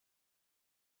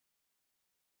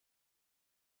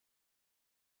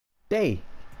They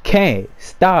can't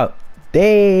stop.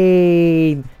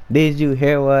 Did you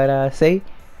hear what I say?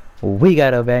 We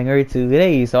got a banger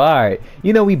today. So alright,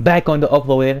 we back on the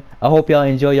uploading. I hope y'all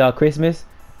enjoy y'all Christmas.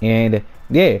 And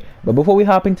yeah, but before we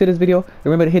hop into this video,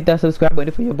 remember to hit that subscribe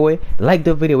button for your boy. Like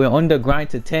the video. We're on the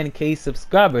grind to 10k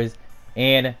subscribers,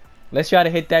 and let's try to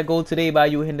hit that goal today by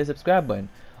you hitting the subscribe button.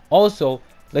 Also,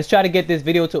 let's try to get this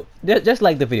video to just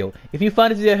like the video. If you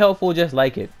find this video helpful, just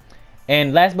like it.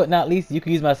 And last but not least, you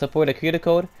can use my supporter creator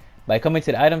code by coming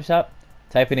to the item shop,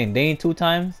 typing in Dane 2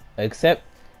 times, accept,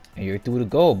 and you're through to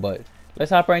go. But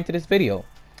let's hop right into this video.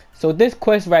 So this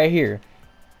quest right here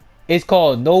is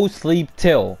called No Sleep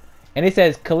Till, and it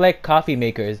says collect coffee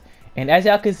makers. And as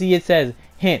y'all can see, it says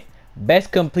hint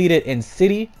best completed in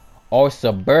city or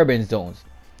suburban zones.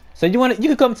 So you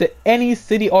can come to any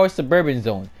city or suburban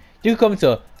zone. You can come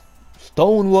to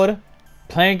Stonewood,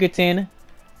 Plankerton,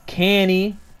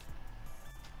 Canny,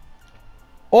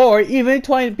 or even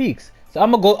Twin Peaks. So I'm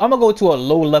gonna go to a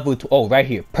low level right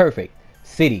here, perfect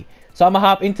city. So I'm gonna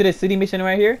hop into the city mission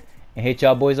right here and hit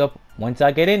y'all boys up once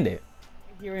I get in there.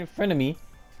 Here in front of me,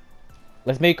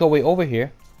 let's make our way over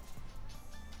here.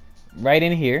 Right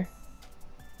in here,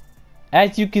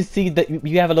 as you can see, that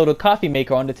you have a little coffee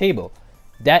maker on the table.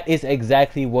 That is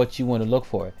exactly what you want to look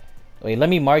for. Wait, let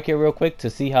me mark it real quick to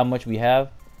see how much we have.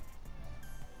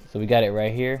 So we got it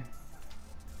right here.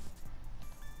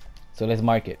 So let's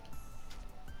mark it.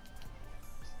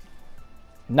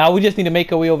 Now we just need to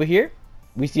make our way over here.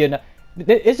 We see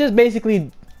it's just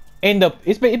basically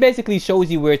it basically shows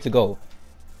you where to go.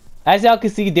 As y'all can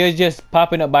see, they're just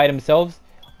popping up by themselves.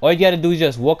 All you gotta do is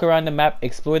just walk around the map,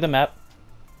 explore the map,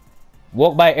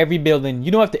 walk by every building.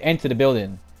 You don't have to enter the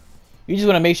building. You just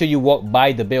want to make sure you walk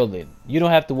by the building. You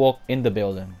don't have to walk in the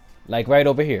building. Like right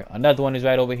over here. Another one is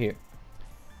right over here.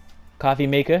 Coffee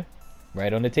maker,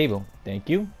 right on the table. Thank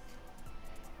you.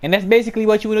 And that's basically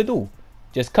what you want to do.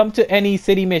 Just come to any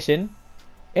city mission.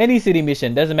 Any city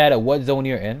mission, doesn't matter what zone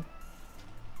you're in.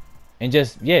 And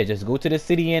just go to the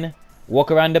city and walk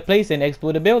around the place and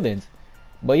explore the buildings.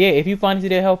 But yeah, if you find this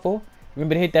video helpful,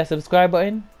 remember to hit that subscribe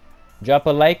button. Drop a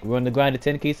like. We're on the grind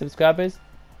to 10k subscribers.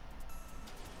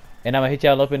 And I'm gonna hit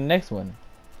y'all up in the next one.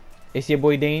 It's your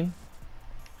boy Dane,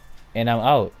 and I'm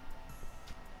out.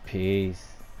 Peace.